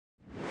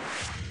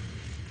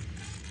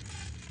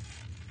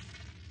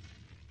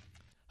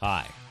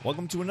Hi,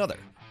 welcome to another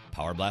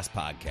Power Blast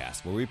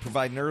podcast where we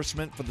provide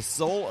nourishment for the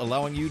soul,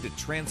 allowing you to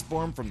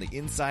transform from the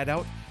inside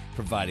out,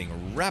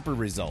 providing rapid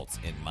results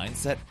in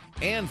mindset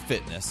and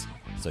fitness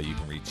so you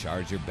can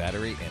recharge your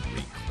battery and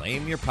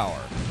reclaim your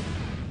power.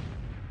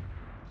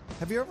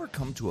 Have you ever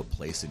come to a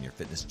place in your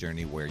fitness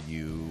journey where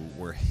you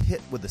were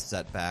hit with a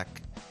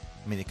setback?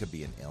 I mean, it could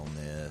be an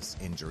illness,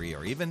 injury,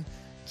 or even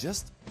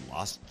just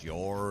lost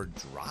your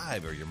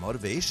drive or your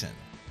motivation.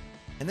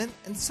 And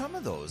some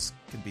of those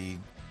can be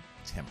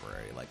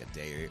temporary, like a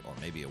day or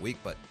maybe a week,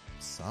 but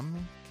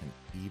some can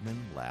even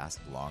last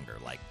longer,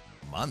 like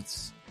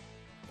months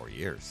or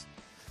years.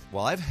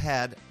 Well, I've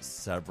had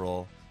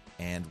several,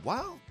 and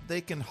while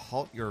they can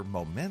halt your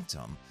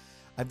momentum,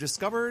 I've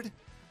discovered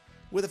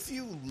with a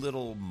few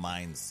little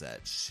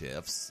mindset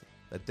shifts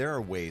that there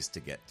are ways to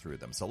get through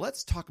them. So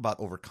let's talk about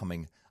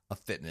overcoming a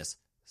fitness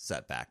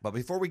setback. But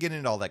before we get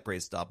into all that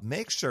great stuff,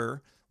 make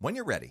sure when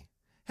you're ready,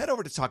 head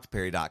over to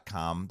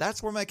talktoperry.com.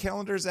 That's where my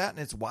calendar is at, and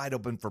it's wide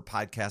open for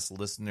podcast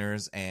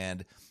listeners.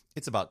 And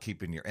it's about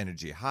keeping your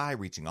energy high,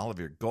 reaching all of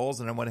your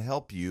goals. And I want to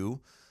help you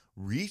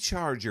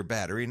recharge your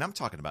battery. And I'm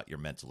talking about your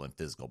mental and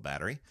physical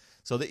battery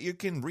so that you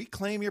can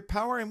reclaim your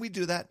power. And we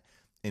do that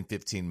in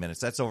 15 minutes.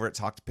 That's over at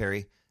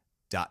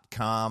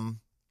talktoperry.com.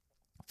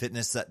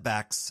 Fitness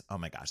setbacks, oh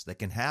my gosh, they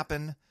can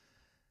happen.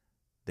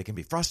 They can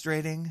be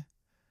frustrating.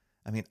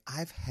 I mean,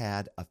 I've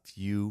had a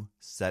few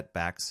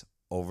setbacks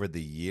over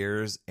the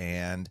years,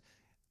 and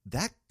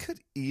that could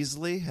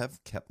easily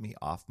have kept me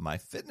off my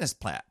fitness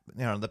path,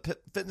 the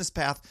fitness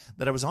path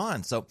that I was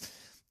on. So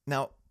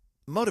now,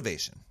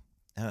 motivation.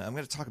 I'm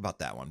going to talk about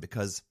that one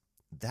because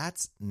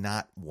that's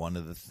not one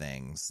of the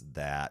things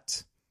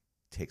that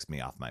takes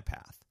me off my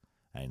path.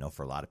 I know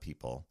for a lot of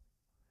people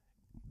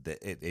that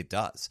it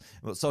does.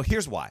 So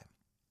here's why.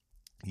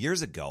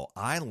 Years ago,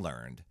 I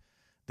learned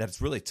that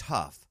it's really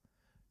tough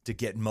to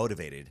get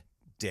motivated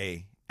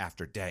day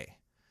after day.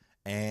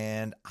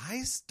 And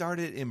I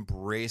started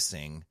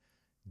embracing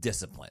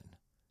discipline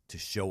to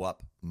show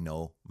up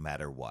no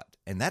matter what.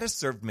 And that has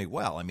served me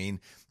well. I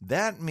mean,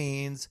 that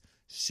means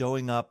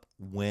showing up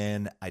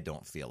when I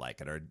don't feel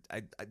like it, or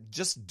I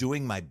just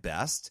doing my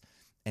best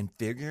and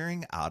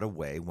figuring out a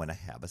way when I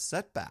have a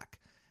setback.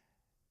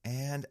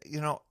 And,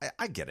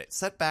 I get it.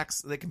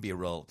 Setbacks, they can be a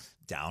real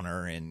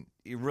downer, and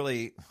you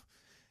really,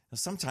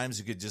 sometimes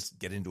you could just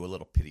get into a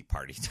little pity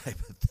party type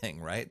of thing,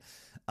 right?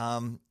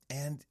 And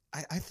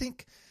I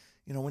think,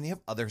 when you have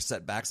other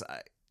setbacks,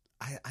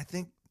 I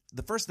think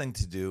the first thing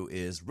to do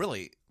is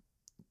really,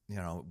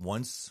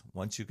 once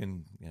you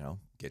can,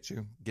 get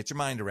your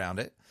mind around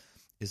it,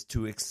 is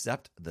to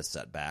accept the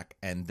setback.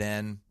 And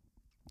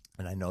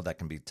I know that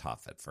can be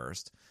tough at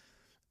first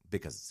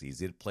because it's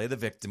easy to play the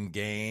victim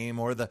game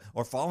or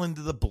fall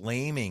into the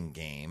blaming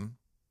game.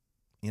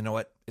 You know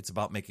what? It's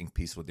about making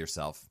peace with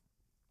yourself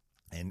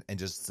and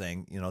just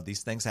saying,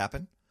 these things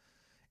happen.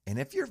 And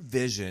if your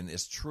vision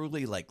is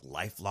truly like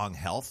lifelong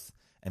health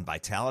and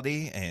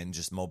vitality and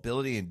just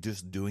mobility and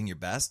just doing your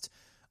best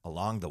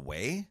along the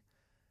way,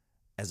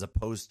 as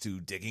opposed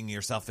to digging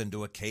yourself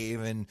into a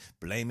cave and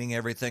blaming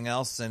everything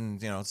else and,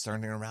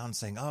 turning around and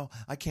saying, oh,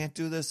 I can't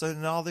do this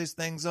and all these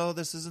things. Oh,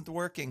 this isn't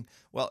working.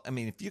 Well, I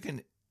mean, if you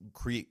can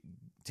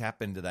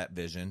tap into that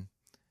vision,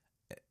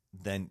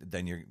 then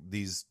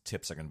these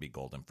tips are going to be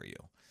golden for you.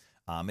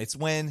 It's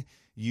when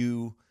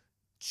you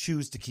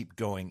choose to keep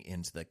going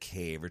into the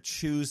cave or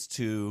choose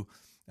to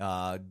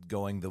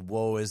going the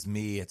woe is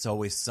me, it's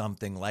always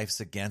something, life's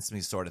against me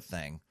sort of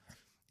thing.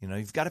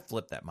 You've got to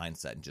flip that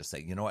mindset and just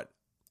say, you know what,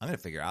 I'm going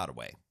to figure out a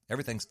way.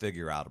 Everything's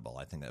figure outable.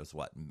 I think that was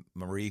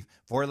Marie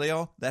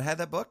Forleo that had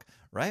that book,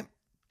 right?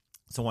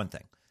 So one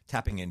thing,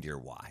 tapping into your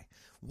why.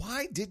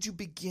 Why did you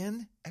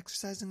begin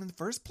exercising in the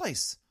first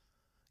place?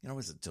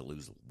 Was it to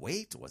lose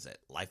weight? Was it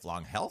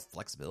lifelong health,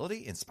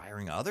 flexibility,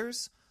 inspiring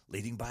others,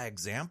 leading by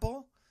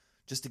example,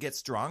 just to get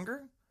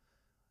stronger?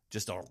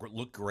 Just to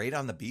look great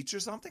on the beach or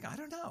something? I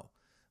don't know.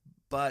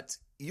 But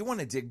you want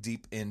to dig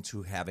deep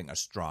into having a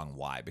strong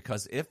why,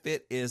 because if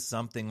it is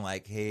something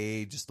like,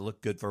 hey, just to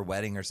look good for a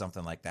wedding or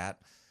something like that,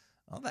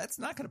 well, that's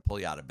not going to pull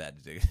you out of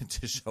bed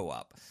to show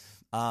up.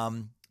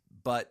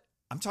 But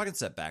I'm talking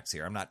setbacks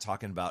here. I'm not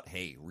talking about,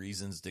 hey,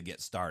 reasons to get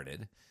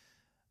started.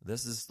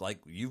 This is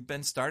like you've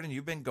been starting,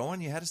 you've been going,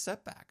 you had a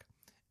setback.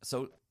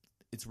 So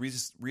it's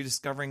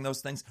rediscovering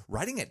those things,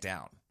 writing it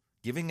down,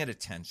 giving it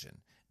attention.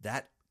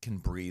 That can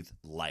breathe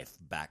life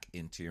back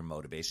into your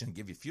motivation and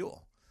give you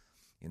fuel.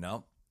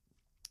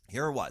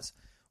 Here it was.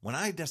 When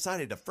I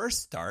decided to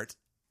first start,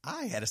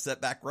 I had a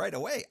setback right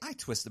away. I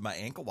twisted my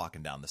ankle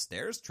walking down the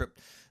stairs, tripped.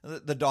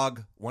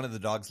 One of the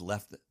dogs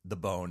left the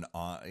bone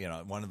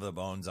on, one of the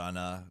bones on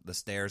the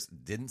stairs.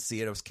 Didn't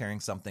see it. I was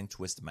carrying something,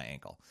 twisted my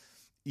ankle.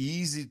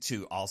 Easy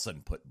to all of a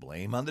sudden put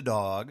blame on the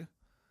dog.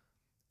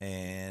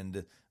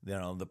 And,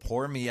 the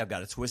poor me, I've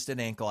got a twisted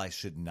ankle. I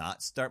should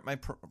not start my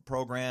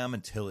program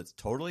until it's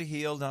totally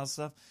healed and all that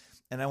stuff.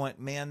 And I went,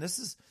 man, this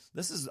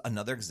is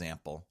another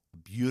example, a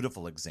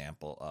beautiful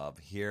example of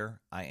here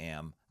I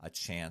am, a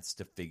chance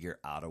to figure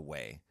out a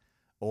way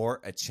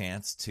or a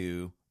chance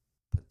to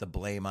put the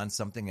blame on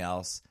something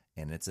else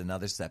And it's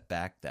another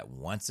setback that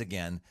once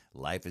again,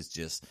 life is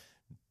just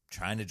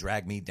trying to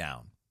drag me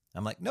down.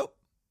 I'm like, nope,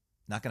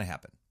 not going to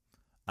happen.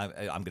 I'm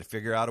going to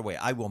figure out a way.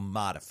 I will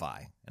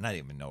modify. And I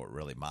didn't even know what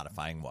really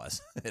modifying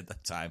was at the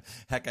time.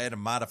 Heck, I had to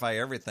modify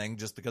everything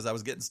just because I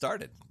was getting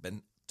started.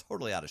 Been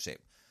totally out of shape.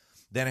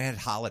 Then I had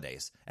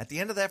holidays. At the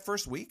end of that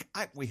first week,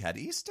 we had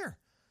Easter.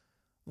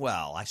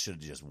 Well, I should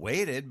have just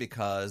waited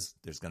because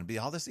there's going to be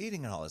all this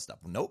eating and all this stuff.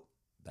 Nope,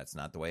 that's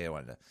not the way I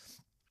wanted to.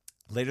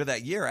 Later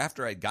that year,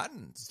 after I'd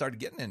started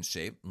getting in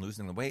shape and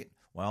losing the weight,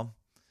 well,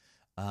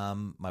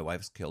 my wife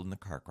was killed in a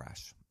car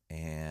crash.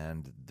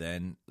 And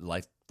then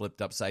life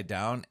flipped upside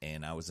down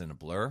and I was in a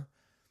blur.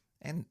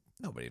 And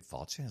nobody would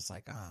fault you. It's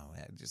like, oh,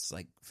 man, just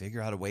like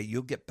figure out a way.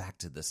 You'll get back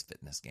to this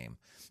fitness game.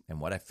 And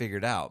what I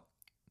figured out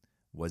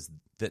was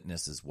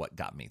fitness is what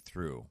got me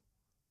through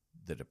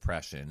the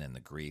depression and the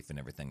grief and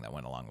everything that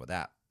went along with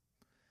that.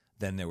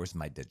 Then there was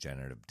my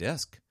degenerative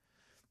disc.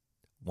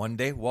 One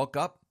day, woke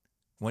up,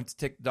 went to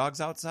take the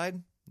dogs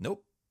outside.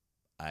 Nope.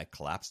 I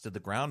collapsed to the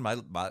ground.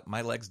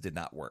 My legs did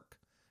not work.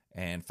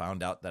 And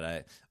found out that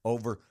I,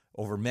 over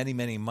many,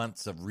 many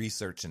months of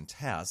research and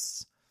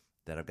tests,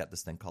 that I've got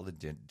this thing called a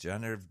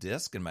degenerative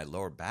disc in my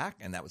lower back,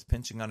 and that was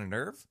pinching on a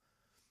nerve.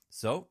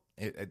 So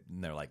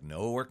they're like,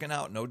 no working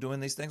out, no doing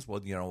these things.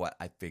 Well, you know what?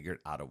 I figured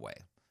out a way.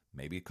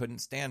 Maybe it couldn't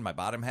stand. My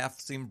bottom half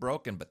seemed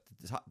broken, but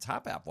the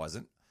top half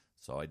wasn't.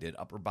 So I did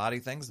upper body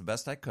things the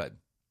best I could.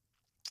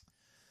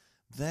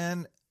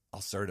 Then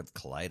ulcerative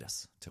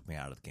colitis took me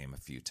out of the game a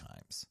few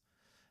times.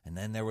 And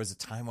then there was a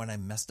time when I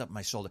messed up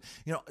my shoulder.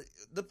 You know,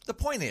 the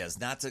point is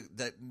not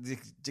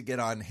to get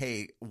on,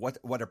 hey, what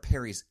are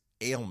Perry's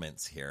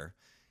ailments here?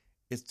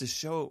 It's to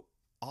show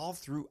all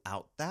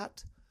throughout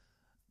that,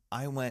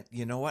 I went,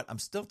 you know what? I'm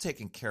still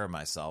taking care of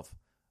myself.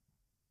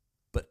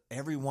 But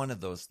every one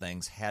of those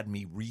things had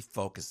me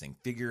refocusing,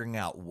 figuring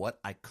out what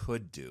I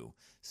could do,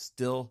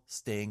 still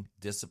staying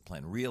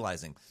disciplined,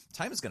 realizing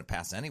time is going to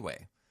pass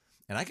anyway.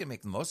 And I can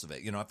make the most of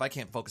it. You know, if I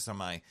can't focus on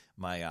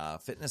my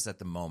fitness at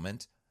the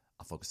moment,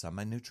 I'll focus on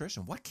my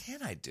nutrition. What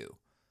can I do?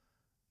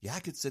 Yeah,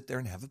 I could sit there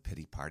and have a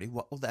pity party.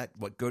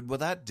 What good will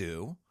that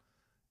do?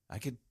 I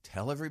could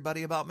tell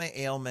everybody about my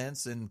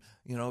ailments and,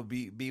 you know,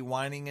 be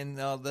whining and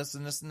this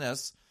and this and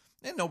this.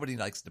 And nobody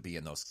likes to be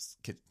in those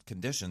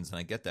conditions. And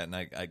I get that. And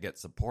I get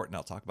support. And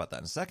I'll talk about that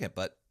in a second.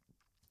 But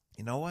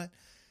you know what?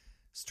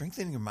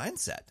 Strengthening your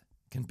mindset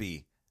can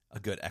be a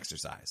good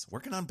exercise.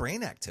 Working on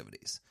brain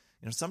activities.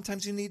 You know,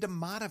 sometimes you need to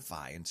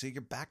modify until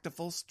you're back to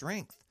full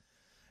strength.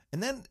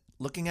 And then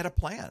looking at a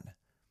plan,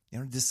 you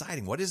know,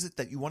 deciding what is it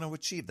that you want to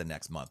achieve the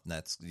next month,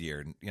 next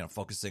year, you know,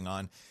 focusing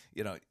on,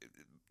 you know,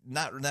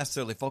 not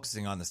necessarily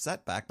focusing on the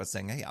setback, but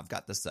saying, hey, I've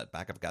got this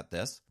setback, I've got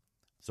this.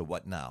 So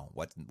what now?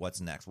 What's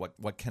next?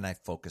 What can I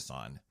focus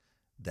on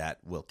that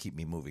will keep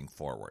me moving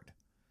forward?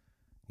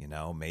 You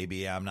know,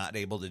 maybe I'm not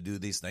able to do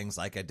these things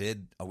like I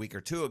did a week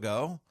or two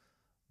ago,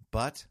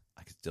 but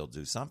I could still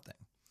do something.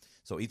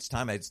 So each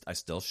time I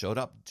still showed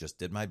up, just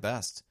did my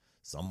best.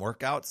 Some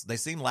workouts, they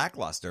seemed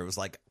lackluster. It was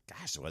like,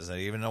 gosh, was it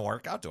even a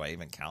workout? Do I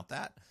even count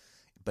that?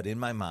 But in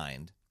my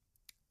mind,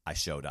 I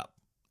showed up,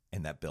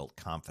 and that built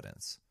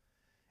confidence.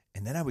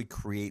 And then I would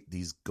create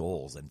these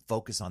goals and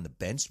focus on the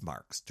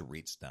benchmarks to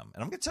reach them.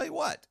 And I'm going to tell you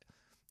what,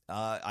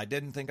 I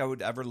didn't think I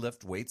would ever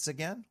lift weights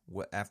again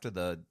after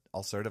the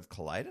ulcerative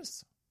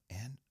colitis,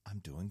 and I'm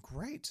doing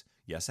great.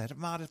 Yes, I had to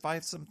modify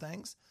some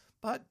things,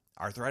 but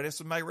arthritis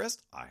in my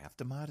wrist, I have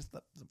to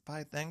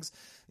modify things.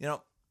 You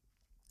know,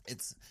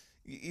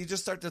 you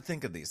just start to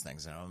think of these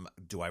things. You know,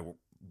 do I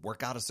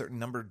work out a certain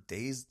number of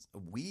days a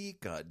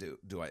week?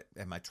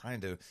 Am I trying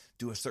to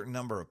do a certain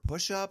number of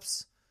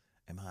push-ups?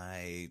 Am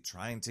I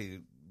trying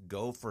to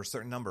go for a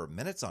certain number of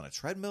minutes on a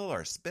treadmill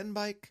or a spin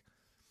bike?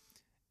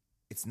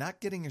 It's not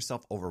getting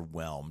yourself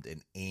overwhelmed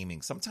and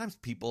aiming. Sometimes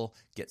people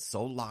get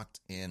so locked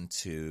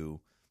into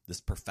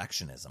this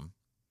perfectionism.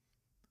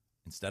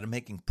 Instead of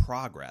making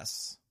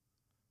progress,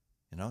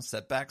 you know,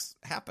 setbacks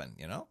happen,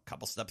 you know, a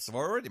couple steps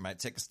forward, you might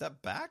take a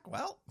step back.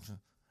 Well,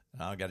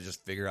 now I got to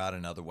just figure out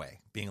another way,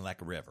 being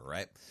like a river,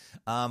 right?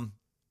 And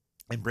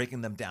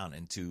breaking them down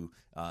into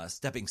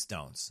stepping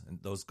stones and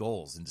those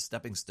goals into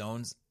stepping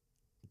stones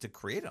to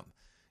create them.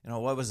 You know,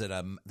 what was it?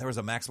 There was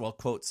a Maxwell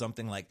quote,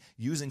 something like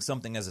using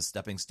something as a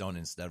stepping stone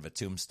instead of a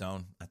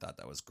tombstone. I thought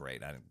that was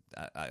great.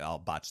 I'll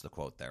botch the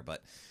quote there.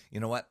 But you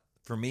know what?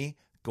 For me,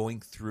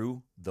 going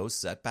through those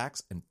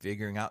setbacks and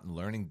figuring out and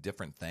learning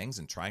different things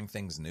and trying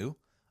things new,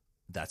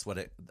 that's what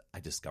I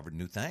discovered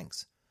new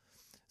things.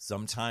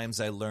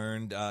 Sometimes I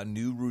learned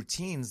new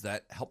routines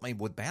that helped me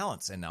with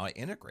balance, and now I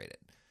integrate it.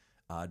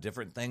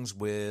 Different things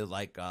with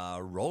like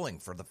rolling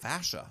for the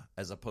fascia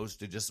as opposed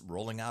to just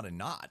rolling out a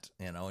knot,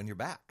 you know, in your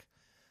back.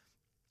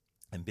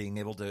 And being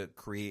able to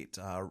create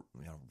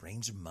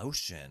range of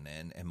motion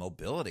and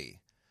mobility,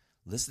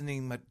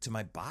 listening to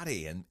my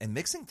body and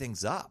mixing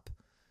things up.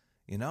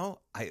 You know,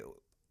 I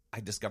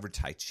discovered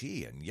Tai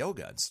Chi and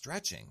yoga and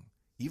stretching,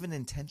 even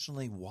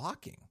intentionally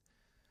walking.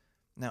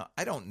 Now,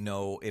 I don't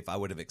know if I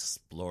would have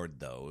explored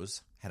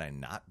those had I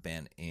not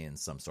been in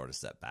some sort of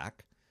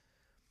setback.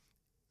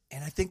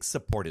 And I think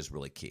support is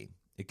really key.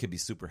 It could be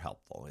super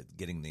helpful at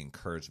getting the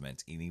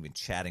encouragement and even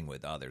chatting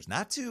with others,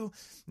 not to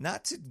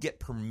get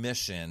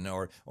permission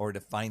or to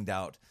find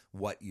out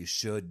what you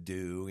should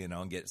do,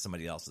 and get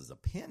somebody else's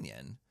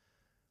opinion,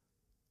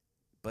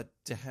 but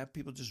to have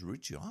people just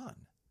root you on,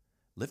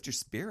 lift your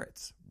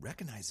spirits,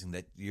 recognizing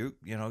that you're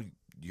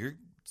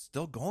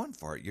still going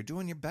for it. You're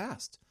doing your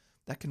best.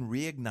 That can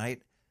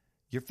reignite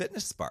your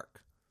fitness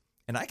spark.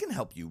 And I can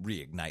help you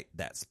reignite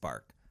that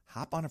spark.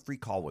 Hop on a free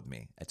call with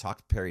me at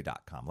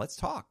talktoperry.com. Let's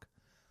talk.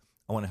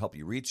 I want to help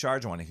you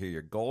recharge. I want to hear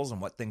your goals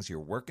and what things you're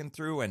working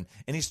through and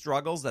any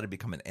struggles that have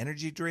become an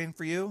energy drain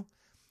for you.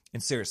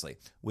 And seriously,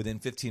 within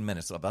 15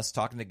 minutes of us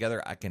talking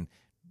together, I can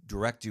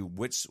direct you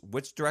which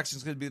direction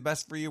is going to be the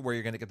best for you, where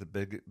you're going to get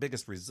the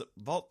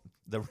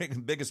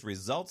biggest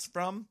results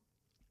from,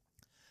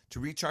 to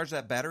recharge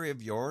that battery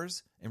of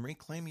yours and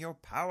reclaim your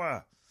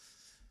power.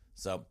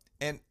 So,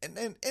 and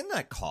in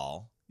that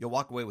call, you'll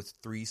walk away with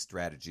 3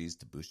 strategies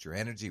to boost your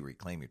energy,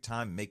 reclaim your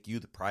time, make you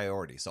the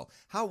priority. So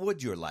how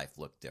would your life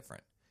look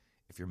different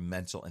if your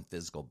mental and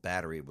physical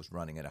battery was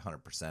running at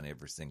 100%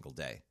 every single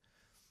day?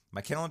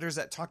 My calendar is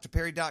at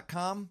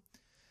talktoperry.com.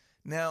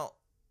 Now,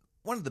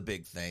 one of the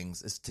big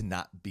things is to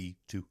not be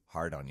too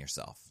hard on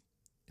yourself.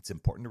 It's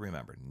important to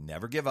remember,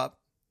 never give up.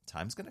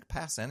 Time's going to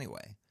pass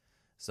anyway.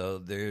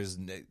 So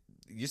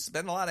you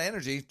spend a lot of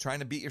energy trying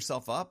to beat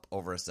yourself up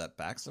over a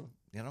setback, so,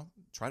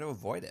 try to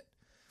avoid it.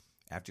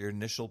 After your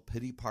initial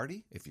pity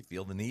party, if you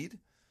feel the need,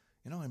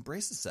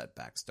 embrace the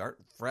setback. Start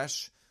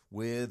fresh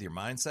with your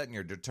mindset and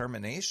your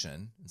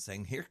determination and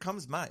saying,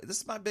 this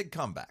is my big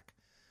comeback.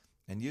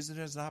 And use it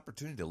as an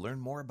opportunity to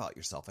learn more about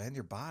yourself and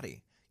your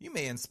body. You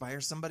may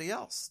inspire somebody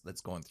else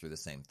that's going through the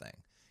same thing.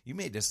 You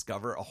may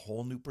discover a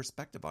whole new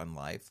perspective on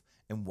life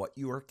and what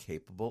you are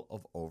capable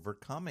of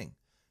overcoming.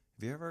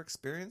 Have you ever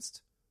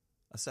experienced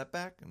a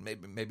setback, and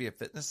maybe a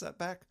fitness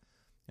setback?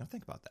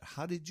 Think about that.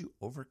 How did you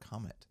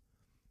overcome it?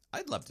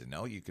 I'd love to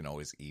know. You can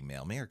always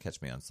email me or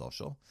catch me on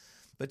social.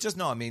 But just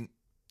know,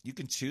 you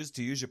can choose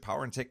to use your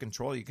power and take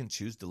control. You can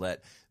choose to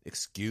let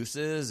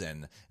excuses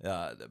and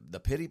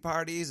the pity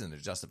parties and the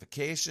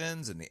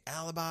justifications and the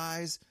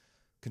alibis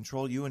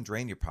control you and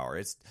drain your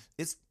power.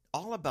 It's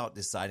all about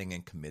deciding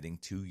and committing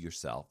to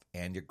yourself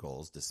and your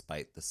goals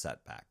despite the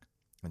setback,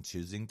 and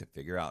choosing to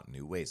figure out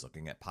new ways,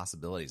 looking at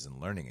possibilities and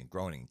learning and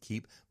growing and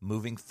keep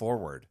moving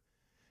forward.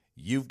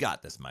 You've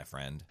got this, my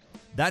friend.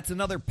 That's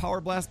another Power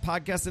Blast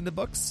podcast in the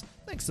books.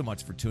 Thanks so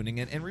much for tuning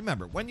in. And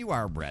remember, when you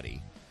are ready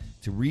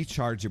to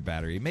recharge your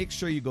battery, make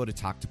sure you go to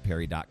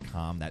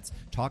talktoperry.com. That's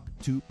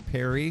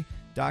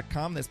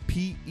talktoperry.com. That's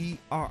Perry.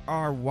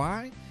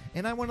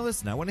 And I want to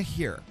listen. I want to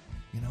hear,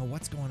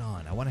 what's going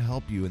on. I want to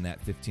help you in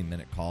that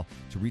 15-minute call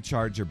to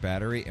recharge your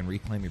battery and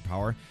reclaim your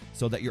power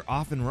so that you're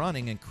off and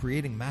running and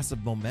creating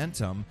massive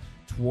momentum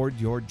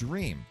toward your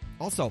dream.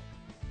 Also,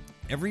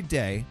 every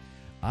day,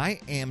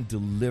 I am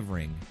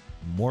delivering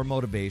more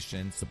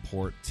motivation,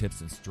 support,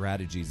 tips, and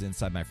strategies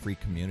inside my free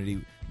community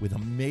with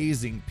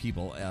amazing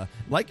people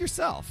like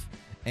yourself.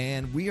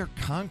 And we are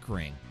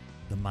conquering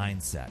the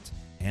mindset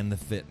and the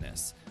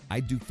fitness. I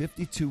do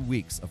 52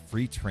 weeks of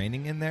free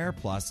training in there.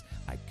 Plus,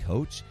 I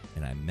coach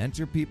and I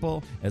mentor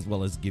people, as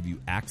well as give you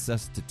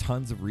access to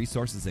tons of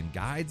resources and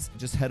guides.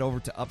 Just head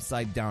over to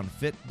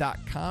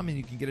UpsideDownFit.com and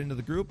you can get into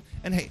the group.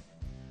 And hey,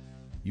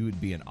 you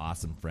would be an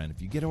awesome friend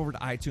if you get over to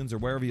iTunes or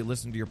wherever you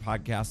listen to your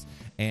podcast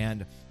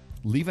and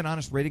leave an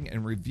honest rating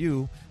and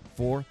review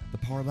for the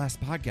Power Blast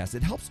podcast.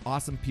 It helps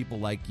awesome people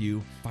like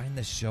you find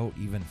the show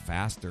even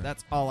faster.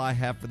 That's all I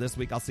have for this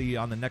week. I'll see you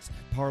on the next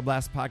Power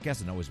Blast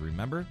podcast. And always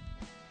remember,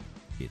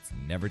 it's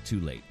never too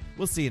late.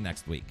 We'll see you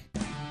next week.